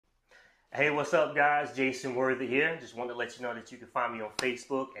Hey, what's up, guys? Jason Worthy here. Just wanted to let you know that you can find me on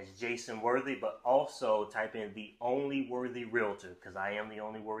Facebook as Jason Worthy, but also type in the Only Worthy Realtor because I am the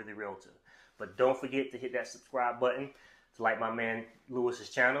Only Worthy Realtor. But don't forget to hit that subscribe button to like my man Lewis's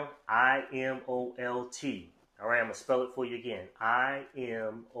channel, IMOLT. All right, I'm going to spell it for you again,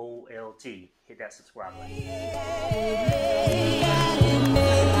 IMOLT. Hit that subscribe button.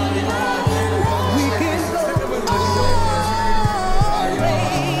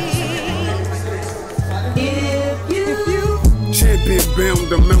 Bam,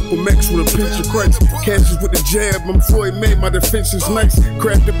 the Malcolm X with a pinch of Christ. Catches with the jab, I'm Floyd May, my defense is nice.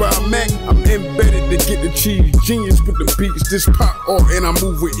 Crafted by a Mac, I'm embedded to get the cheese. Genius with the beats, this pop off and I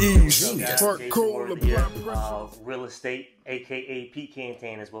move with ease. Jason Worthy here. Real estate, aka Pete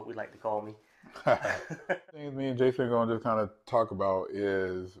Cantan is what we like to call me. Things me and Jason are going to just kind of talk about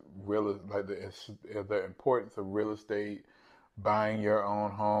is the importance of real estate, buying your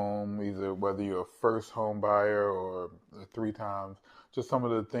own home, either whether you're a first home buyer or 3 times. Just some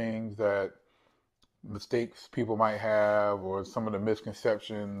of the things that mistakes people might have, or some of the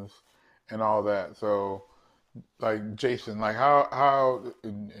misconceptions and all that. So, like Jason, like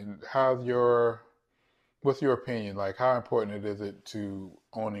what's your opinion? Like, how important is it to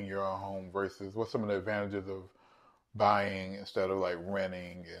owning your own home versus what's some of the advantages of buying instead of like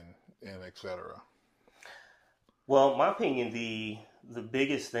renting and et cetera? Well, my opinion, the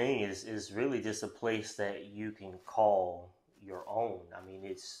biggest thing is really just a place that you can call your own. I mean,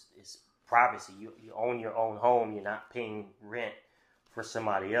 it's privacy. You own your own home. You're not paying rent for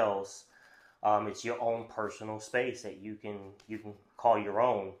somebody else. It's your own personal space that you can call your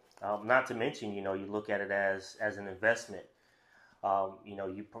own. Not to mention, you look at it as an investment.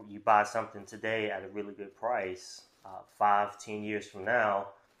 You buy something today at a really good price. 5-10 years from now,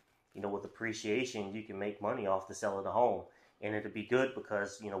 with appreciation, you can make money off the sale of the home. And it'll be good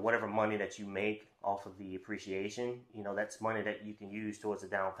because, whatever money that you make off of the appreciation, that's money that you can use towards a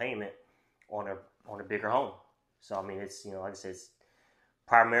down payment on a bigger home. So, I mean, it's, like I said, it's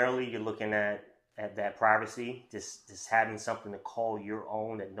primarily you're looking at that privacy, just having something to call your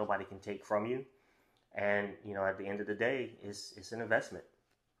own that nobody can take from you. And, at the end of the day, it's an investment.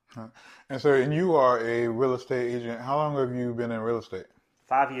 And so, and you are a real estate agent. How long have you been in real estate?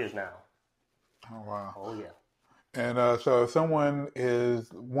 5 years now. Oh, wow. Oh, yeah. And so if someone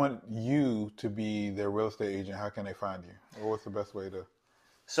want you to be their real estate agent, how can they find you? Or what's the best way to?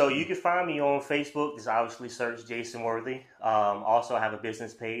 So you can find me on Facebook. Just obviously search Jason Worthy. Also, I have a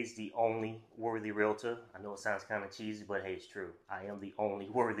business page, The Only Worthy Realtor. I know it sounds kind of cheesy, but hey, it's true. I am the only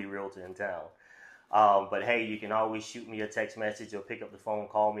worthy realtor in town. But hey, you can always shoot me a text message or pick up the phone,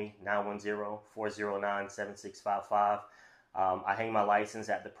 call me, 910-409-7655. I hang my license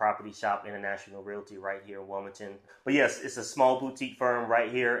at the Property Shop International Realty right here in Wilmington. But yes, it's a small boutique firm right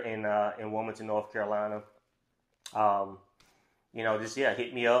here in Wilmington, North Carolina.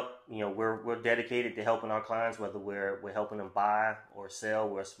 Hit me up. We're dedicated to helping our clients, whether we're helping them buy or sell.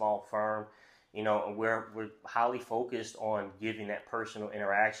 We're a small firm, and we're highly focused on giving that personal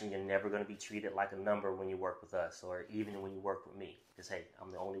interaction. You're never going to be treated like a number when you work with us, or even when you work with me. Because hey,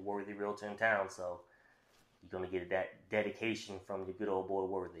 I'm the only worthy realtor in town, so you're going to get that dedication from the good old boy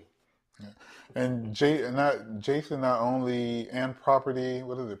Worthy. Yeah. And Jason not only and property,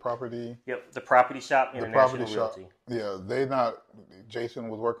 what is it, property? Yep, the Property Shop International Realty. Yeah, Jason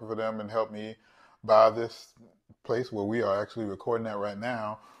was working for them and helped me buy this place where we are actually recording that right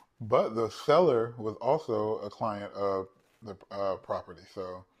now. But the seller was also a client of the property.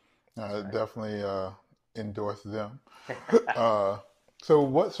 So I definitely endorse them. So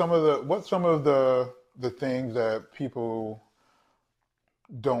what's some of the things that people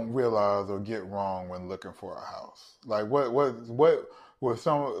don't realize or get wrong when looking for a house? Like what was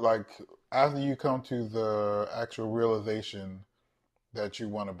some, like, after you come to the actual realization that you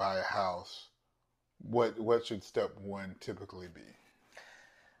want to buy a house, what should step 1 typically be?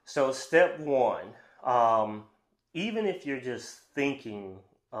 So step 1, even if you're just thinking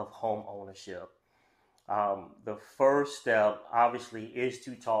of home ownership, the first step obviously is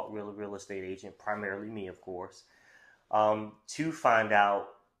to talk with a real estate agent, primarily me, of course, to find out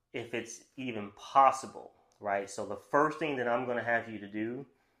if it's even possible, right? So the first thing that I'm going to have you to do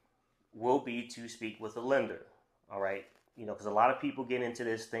will be to speak with a lender, all right? Because a lot of people get into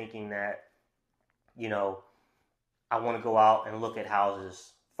this thinking that, I want to go out and look at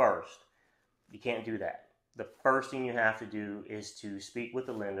houses first. You can't do that. The first thing you have to do is to speak with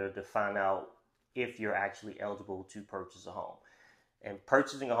the lender to find out if you're actually eligible to purchase a home. And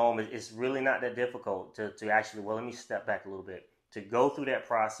purchasing a home is really not that difficult to actually, well, let me step back a little bit. To go through that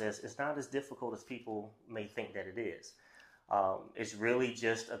process, it's not as difficult as people may think that it is. It's really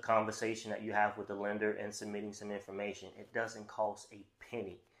just a conversation that you have with the lender and submitting some information. It doesn't cost a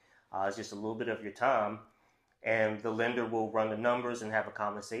penny. It's just a little bit of your time, and the lender will run the numbers and have a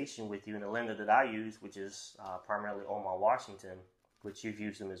conversation with you. And the lender that I use, which is primarily Omar Washington, which you've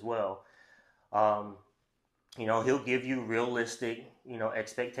used him as well, he'll give you realistic,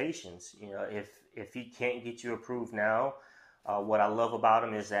 expectations. If he can't get you approved now, what I love about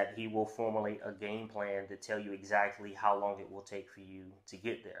him is that he will formulate a game plan to tell you exactly how long it will take for you to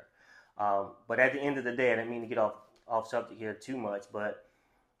get there. But at the end of the day, I didn't mean to get off subject here too much, but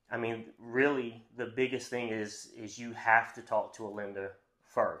I mean, really, the biggest thing is you have to talk to a lender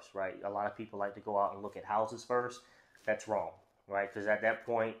first, right? A lot of people like to go out and look at houses first. That's wrong, right? Because at that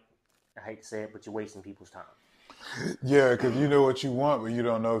point, I hate to say it, but you're wasting people's time. Yeah, because you know what you want, but you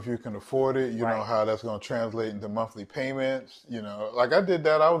don't know if you can afford it. You Right. know how that's going to translate into monthly payments. Like I did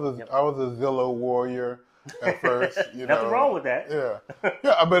that. I was a Zillow warrior at first. Nothing wrong with that.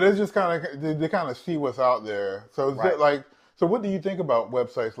 Yeah, but it's just kind of they kind of see what's out there. So Right. so what do you think about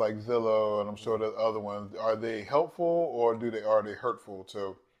websites like Zillow and I'm sure the other ones? Are they helpful or are they hurtful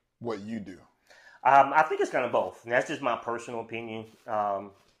to what you do? I think it's kind of both, and that's just my personal opinion.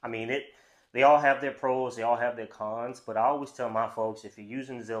 I mean, they all have their pros, they all have their cons, but I always tell my folks, if you're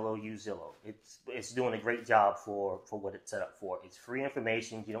using Zillow, use Zillow. It's doing a great job for what it's set up for. It's free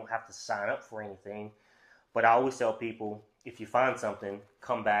information. You don't have to sign up for anything. But I always tell people, if you find something,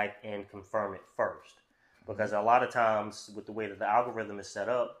 come back and confirm it first. Because a lot of times, with the way that the algorithm is set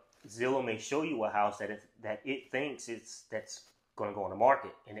up, Zillow may show you a house that it thinks that's going to go on the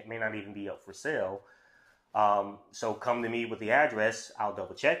market, and it may not even be up for sale. So come to me with the address. I'll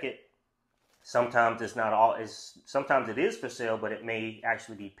double check it. Sometimes it's not all. Sometimes it is for sale, but it may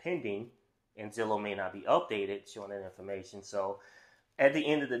actually be pending, and Zillow may not be updated showing that information. So at the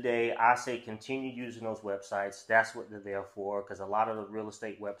end of the day, I say continue using those websites. That's what they're there for, because a lot of the real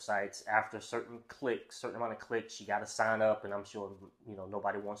estate websites, after a certain amount of clicks, you got to sign up, and I'm sure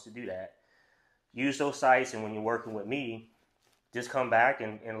nobody wants to do that. Use those sites, and when you're working with me, just come back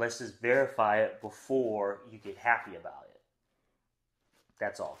and let's just verify it before you get happy about it.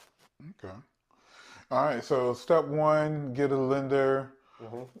 That's all. Okay. All right. So step one, get a lender.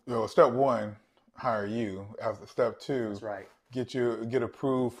 Step one, hire you. After step two, That's right. Get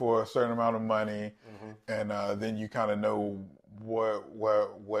approved for a certain amount of money, and then you kind of know what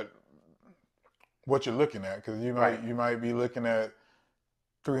you're looking at, because you might be looking at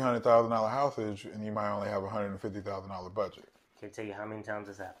 $300,000 houses and you might only have $150,000 budget. Can't tell you how many times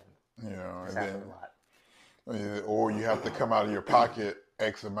it's happened. It's and happened a lot. Or you have to come out of your pocket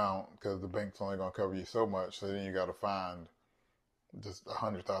X amount because the bank's only going to cover you so much. So then you got to find just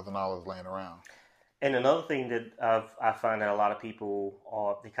 $100,000 laying around. And another thing that I find that a lot of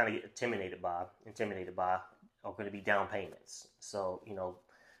people they kind of get intimidated by are going to be down payments. So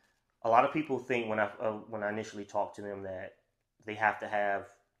a lot of people think when I initially talk to them that they have to have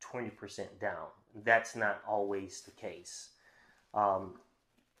 20% down. That's not always the case.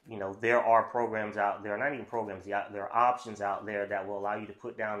 There are programs out there, not even programs, there are options out there that will allow you to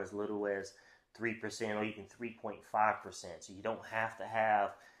put down as little as 3% or even 3.5%. So you don't have to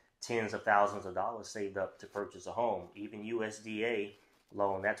have tens of thousands of dollars saved up to purchase a home. Even USDA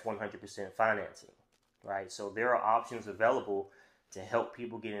loan, that's 100% financing, right? So there are options available to help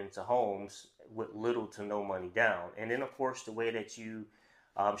people get into homes with little to no money down. And then, of course, the way that you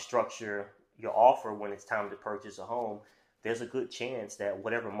structure your offer when it's time to purchase a home, there's a good chance that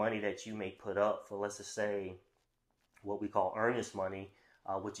whatever money that you may put up for, let's just say, what we call earnest money,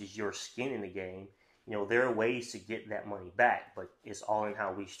 which is your skin in the game, there are ways to get that money back, but it's all in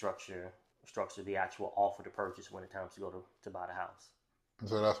how we structure the actual offer to purchase when it's time to go to buy the house.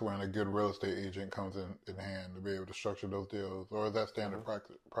 So that's when a good real estate agent comes in hand to be able to structure those deals, or is that standard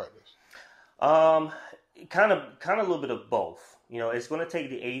practice? Kind of a little bit of both. It's going to take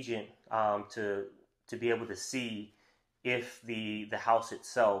the agent to be able to see if the house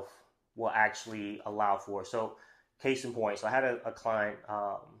itself will actually allow for it. So, case in point, so I had a client,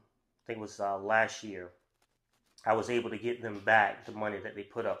 I think it was last year. I was able to get them back the money that they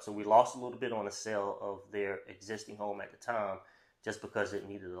put up. So we lost a little bit on the sale of their existing home at the time, just because it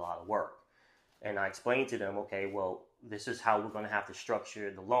needed a lot of work. And I explained to them, okay, well, this is how we're going to have to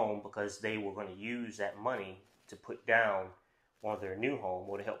structure the loan, because they were going to use that money to put down on their new home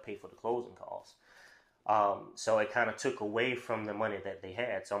or to help pay for the closing costs. So it kind of took away from the money that they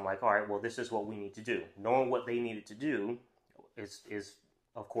had. So I'm like, all right, well, this is what we need to do. Knowing what they needed to do is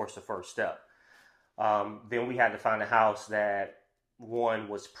of course, the first step. Then we had to find a house that, one,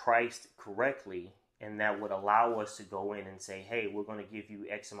 was priced correctly, and that would allow us to go in and say, hey, we're going to give you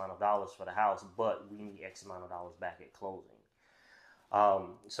X amount of dollars for the house, but we need X amount of dollars back at closing.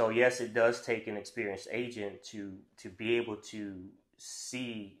 So yes, it does take an experienced agent to be able to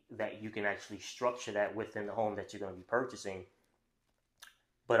see that you can actually structure that within the home that you're going to be purchasing,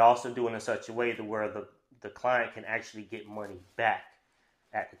 but also do it in such a way to where the client can actually get money back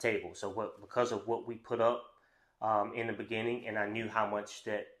at the table. So because of what we put up in the beginning, and I knew how much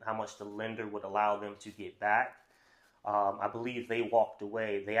the lender would allow them to get back. I believe they walked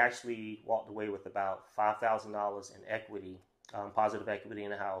away. They actually walked away with about $5,000 in equity, positive equity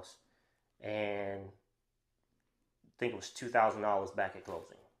in the house, and I think it was $2,000 back at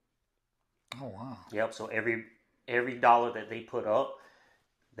closing. Oh wow. Yep. So every dollar that they put up,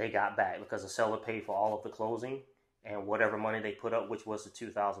 they got back because the seller paid for all of the closing, and whatever money they put up, which was the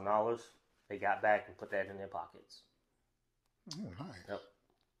 $2,000, they got back and put that in their pockets. Oh, nice. Yep.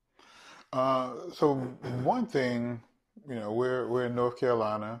 So one thing, we're in North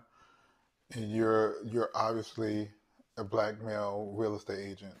Carolina, and you're obviously a black male real estate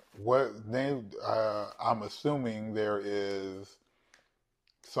agent. What name? I'm assuming there is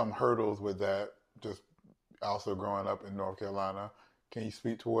some hurdles with that. Just also growing up in North Carolina, can you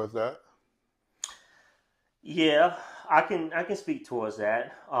speak towards that? Yeah, I can speak towards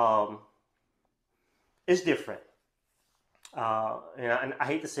that. It's different. And I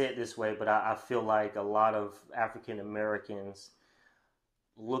hate to say it this way, but I feel like a lot of African Americans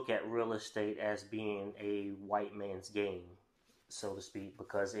look at real estate as being a white man's game, so to speak,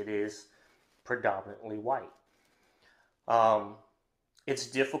 because it is predominantly white. Um, it's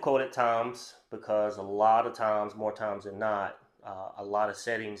difficult at times because a lot of times, more times than not, a lot of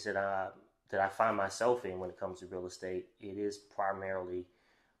settings that I find myself in when it comes to real estate, it is primarily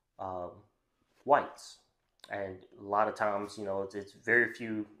um, whites. And a lot of times, it's very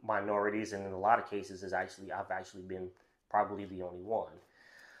few minorities, and in a lot of cases, I've actually been probably the only one.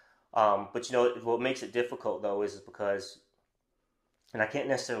 But what makes it difficult though is because, and I can't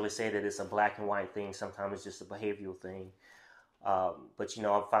necessarily say that it's a black and white thing. Sometimes it's just a behavioral thing. But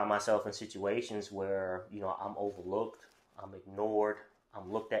I find myself in situations where I'm overlooked, I'm ignored,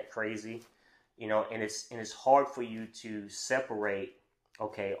 I'm looked at crazy, and it's hard for you to separate.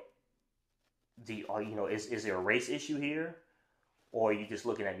 Okay, is there a race issue here, or are you just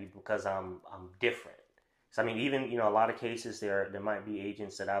looking at me because I'm different? So I mean, even a lot of cases there might be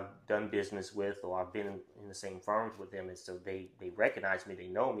agents that I've done business with, or I've been in the same firms with them, and so they recognize me, they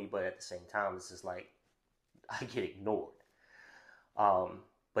know me, but at the same time, it's just like I get ignored.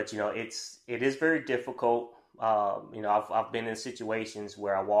 But it is very difficult. I've been in situations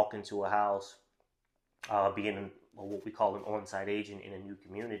where I walk into a house, being what we call an on-site agent in a new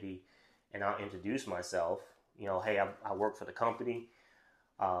community, and I'll introduce myself. Hey, I work for the company.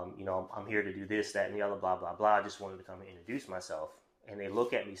 I'm here to do this, that, and the other, blah, blah, blah. I just wanted to come and introduce myself. And they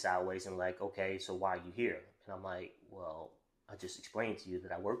look at me sideways and like, okay, so why are you here? And I'm like, well, I just explained to you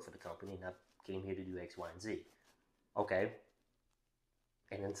that I work for the company and I came here to do X, Y, and Z. Okay.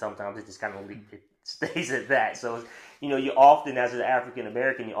 And then sometimes it just kind of it stays at that. So, you often, as an African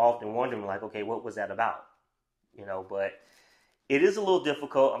American, you often wondering like, okay, what was that about? But it is a little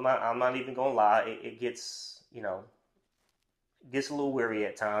difficult. I'm not even gonna lie. It gets gets a little weary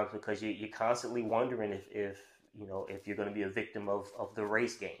at times because you're constantly wondering if you're going to be a victim of the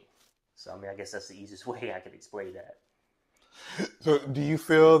race game. So I mean, I guess that's the easiest way I could explain that. So do you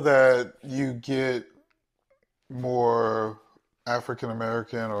feel that you get more African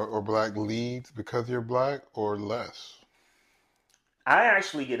American or black leads because you're black, or less? I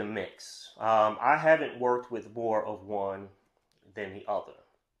actually get a mix. I haven't worked with more of one than the other,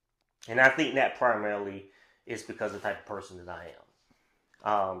 and I think that primarily is because of the type of person that I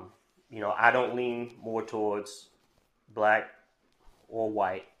am. I don't lean more towards black or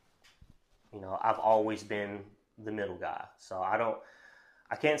white. I've always been the middle guy. So I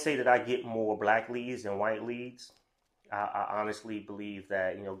can't say that I get more black leads than white leads. I honestly believe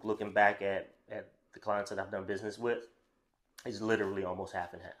that, looking back at the clients that I've done business with, it's literally almost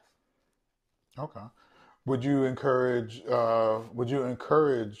half and half. Okay. Would you encourage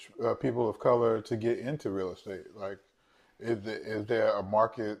people of color to get into real estate? Like, is there a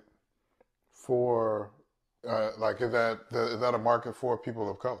market for is that a market for people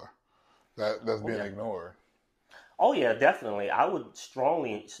of color that's being ignored? Oh yeah, definitely. I would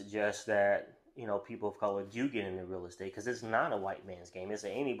strongly suggest that people of color do get into real estate because it's not a white man's game. It's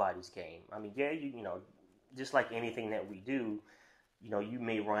anybody's game. I mean, yeah, just like anything that we do, you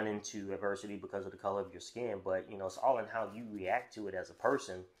may run into adversity because of the color of your skin, but it's all in how you react to it as a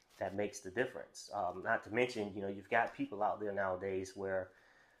person that makes the difference. Not to mention, you've got people out there nowadays where,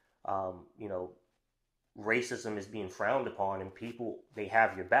 racism is being frowned upon, and people, they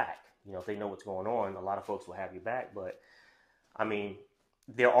have your back. If they know what's going on, a lot of folks will have your back. But I mean,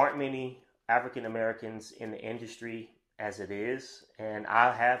 there aren't many African Americans in the industry as it is, and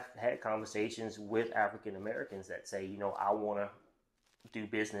I have had conversations with African Americans that say, I want to do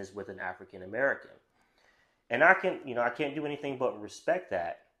business with an African American, and I can't do anything but respect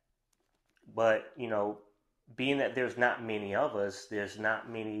that. But being that there's not many of us, there's not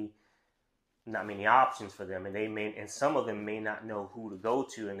many options for them, and some of them may not know who to go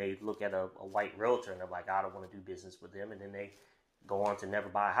to, and they look at a white realtor and they're like, I don't want to do business with them, and then they go on to never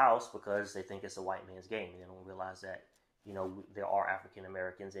buy a house because they think it's a white man's game. They don't realize that there are African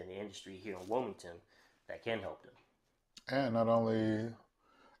Americans in the industry here in Wilmington that can help them. And not only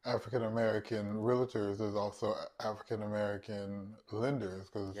African American realtors, there's also African American lenders,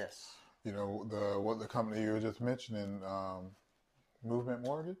 because yes, the company you were just mentioning, Movement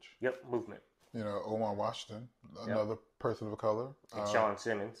Mortgage. Yep, Movement. Omar Washington, another person of color, and Sean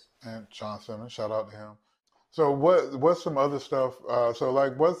Simmons. Shout out to him. So what's some other stuff? So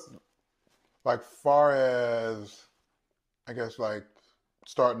like what's like far as, I guess, like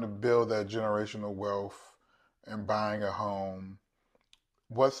starting to build that generational wealth and buying a home,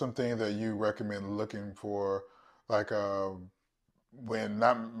 what's some things that you recommend looking for, like when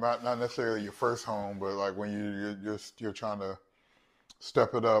not necessarily your first home, but like when you're trying to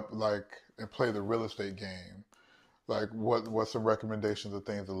step it up, like, and play the real estate game? Like what's some recommendations of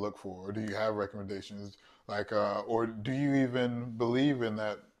things to look for? Or do you have recommendations, like or do you even believe in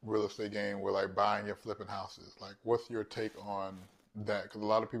that real estate game where like buying and flipping houses? Like, what's your take on that? Because a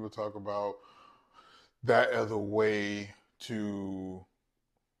lot of people talk about that as a way to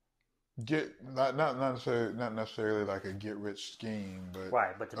get not necessarily like a get rich scheme,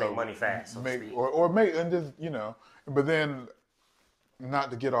 but to make money fast, so to speak. or make, and just but then,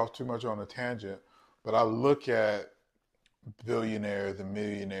 not to get off too much on a tangent, but I look at billionaires and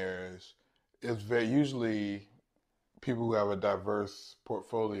millionaires, it's usually people who have a diverse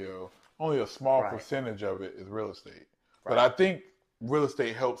portfolio. Only a small percentage of it is real estate. But I think real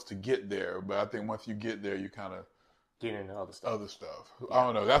estate helps to get there. But I think once you get there, you kind of get into other stuff. Yeah. I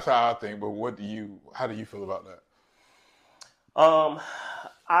don't know. That's how I think. But how do you feel about that?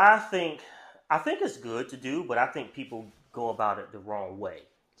 I think it's good to do, but I think people go about it the wrong way.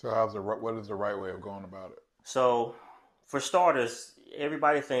 So what is the right way of going about it? So, for starters,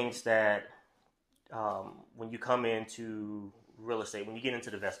 everybody thinks that when you come into real estate, when you get into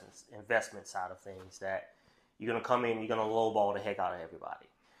the investment side of things, that you're going to come in and you're going to lowball the heck out of everybody.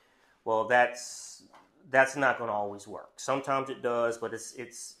 Well, that's not going to always work. Sometimes it does, but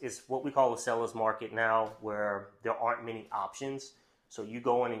it's what we call a seller's market now, where there aren't many options. So you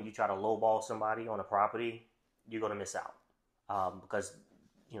go in and you try to lowball somebody on a property, you're going to miss out because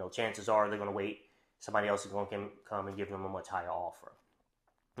chances are they're going to wait. Somebody else is going to come and give them a much higher offer.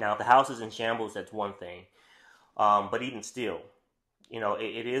 Now, if the house is in shambles, that's one thing. But even still,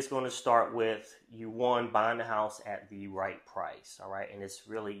 it is going to start with you buying the house at the right price. All right. And it's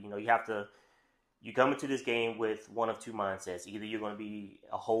really, you come into this game with one of two mindsets. Either you're going to be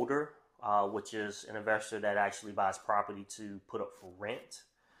a holder, which is an investor that actually buys property to put up for rent,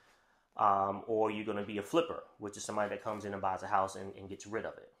 or you're going to be a flipper, which is somebody that comes in and buys a house and gets rid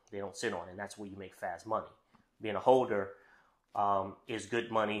of it. They don't sit on it, and that's where you make fast money. Being a holder is good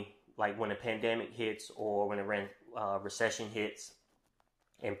money, like when a pandemic hits or when a recession hits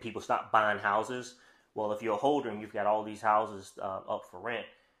and people stop buying houses. Well, if you're a holder and you've got all these houses up for rent,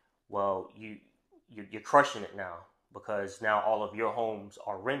 well, you're crushing it now, because now all of your homes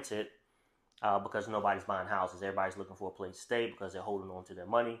are rented because nobody's buying houses. Everybody's looking for a place to stay because they're holding on to their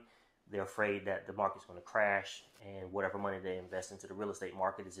money. They're afraid that the market's going to crash and whatever money they invest into the real estate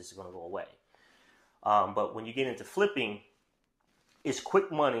market is just going to go away. But when you get into flipping, it's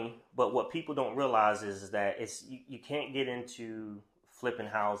quick money. But what people don't realize is that you can't get into flipping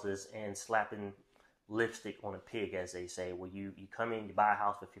houses and slapping lipstick on a pig, as they say, where you come in, you buy a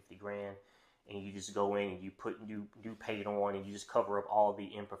house for $50,000, and you just go in and you pay it on, and you just cover up all the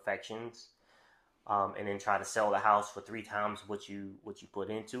imperfections, and then try to sell the house for 3 times what you put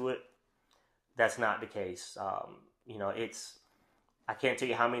into it. That's not the case. I can't tell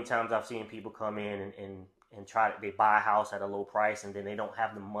you how many times I've seen people come in and they buy a house at a low price, and then they don't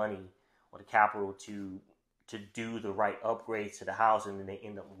have the money or the capital to do the right upgrades to the house, and then they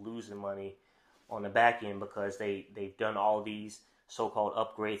end up losing money on the back end because they've done all these so-called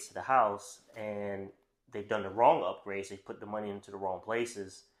upgrades to the house, and they've done the wrong upgrades. They put the money into the wrong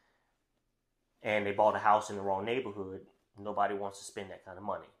places, and they bought a house in the wrong neighborhood. Nobody wants to spend that kind of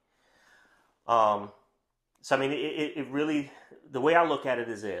money. So I mean, it really, the way I look at it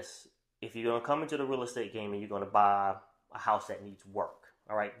is this: if you're going to come into the real estate game and you're going to buy a house that needs work,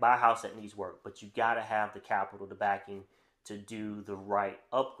 all right, buy a house that needs work, but you got to have the capital, the backing to do the right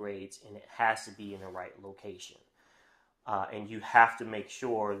upgrades, and it has to be in the right location. And you have to make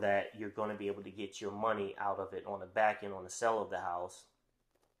sure that you're going to be able to get your money out of it on the back end on the sale of the house,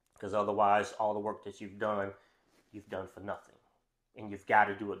 because otherwise all the work that you've done for nothing. And you've got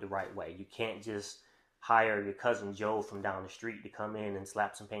to do it the right way. You can't just hire your cousin Joe from down the street to come in and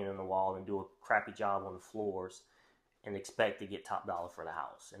slap some paint on the wall and do a crappy job on the floors and expect to get top dollar for the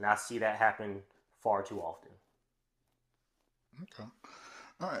house. And I see that happen far too often. Okay.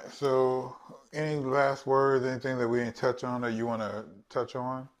 All right. So any last words, anything that we didn't touch on that you want to touch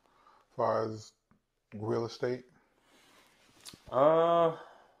on as far as real estate? No,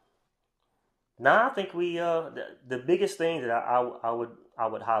 I think we the biggest thing that I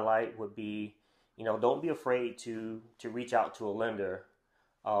would highlight would be, don't be afraid to reach out to a lender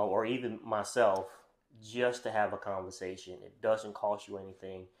or even myself just to have a conversation. It doesn't cost you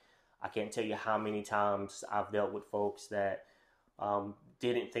anything. I can't tell you how many times I've dealt with folks that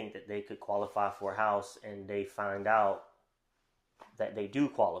didn't think that they could qualify for a house, and they find out that they do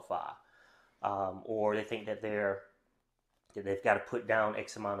qualify, or they think that they've got to put down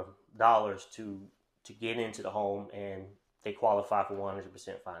X amount of dollars to get into the home, and they qualify for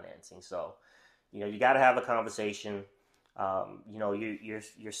 100% financing. So, you got to have a conversation.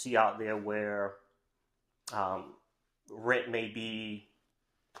 You see out there where rent may be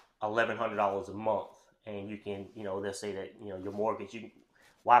 $1,100 a month, and you can, they'll say that, your mortgage,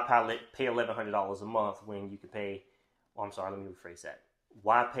 why pay $1,100 a month when you can pay, let me rephrase that.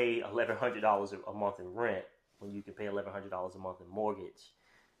 Why pay $1,100 a month in rent when you can pay $1,100 a month in mortgage?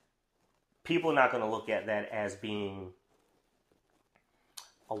 People are not going to look at that as being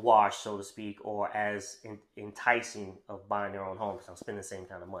a wash, so to speak, or as enticing of buying their own home, because I'm spending the same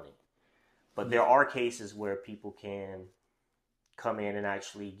kind of money. But there are cases where people can come in and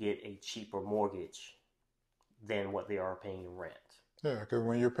actually get a cheaper mortgage than what they are paying in rent. Yeah, because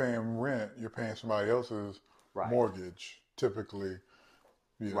when you're paying rent, you're paying somebody else's mortgage, typically.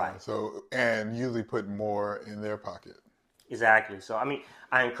 Right. So, and usually put more in their pocket. Exactly. So,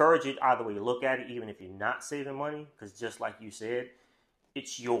 I encourage you either way you look at it, even if you're not saving money, because just like you said,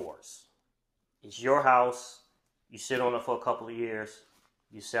 it's yours. It's your house. You sit on it for a couple of years,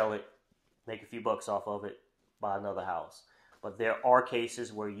 you sell it, make a few bucks off of it, buy another house. But there are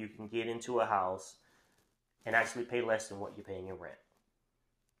cases where you can get into a house and actually pay less than what you're paying in rent.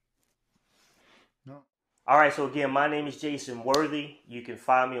 No. All right, so again, my name is Jason Worthy. You can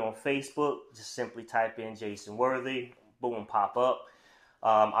find me on Facebook. Just simply type in Jason Worthy. Boom, pop up.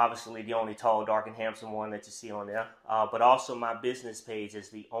 Obviously, the only tall, dark, and handsome one that you see on there. But also my business page is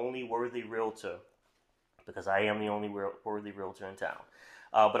The Only Worthy Realtor, because I am the only worthy realtor in town.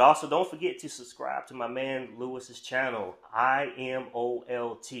 But also, don't forget to subscribe to my man Lewis's channel,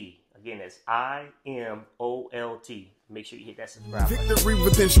 IMOLT. Again, that's IMOLT. Make sure you hit that subscribe button. Victory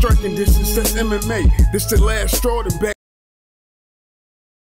within striking distance, that's MMA. This the last straw to back.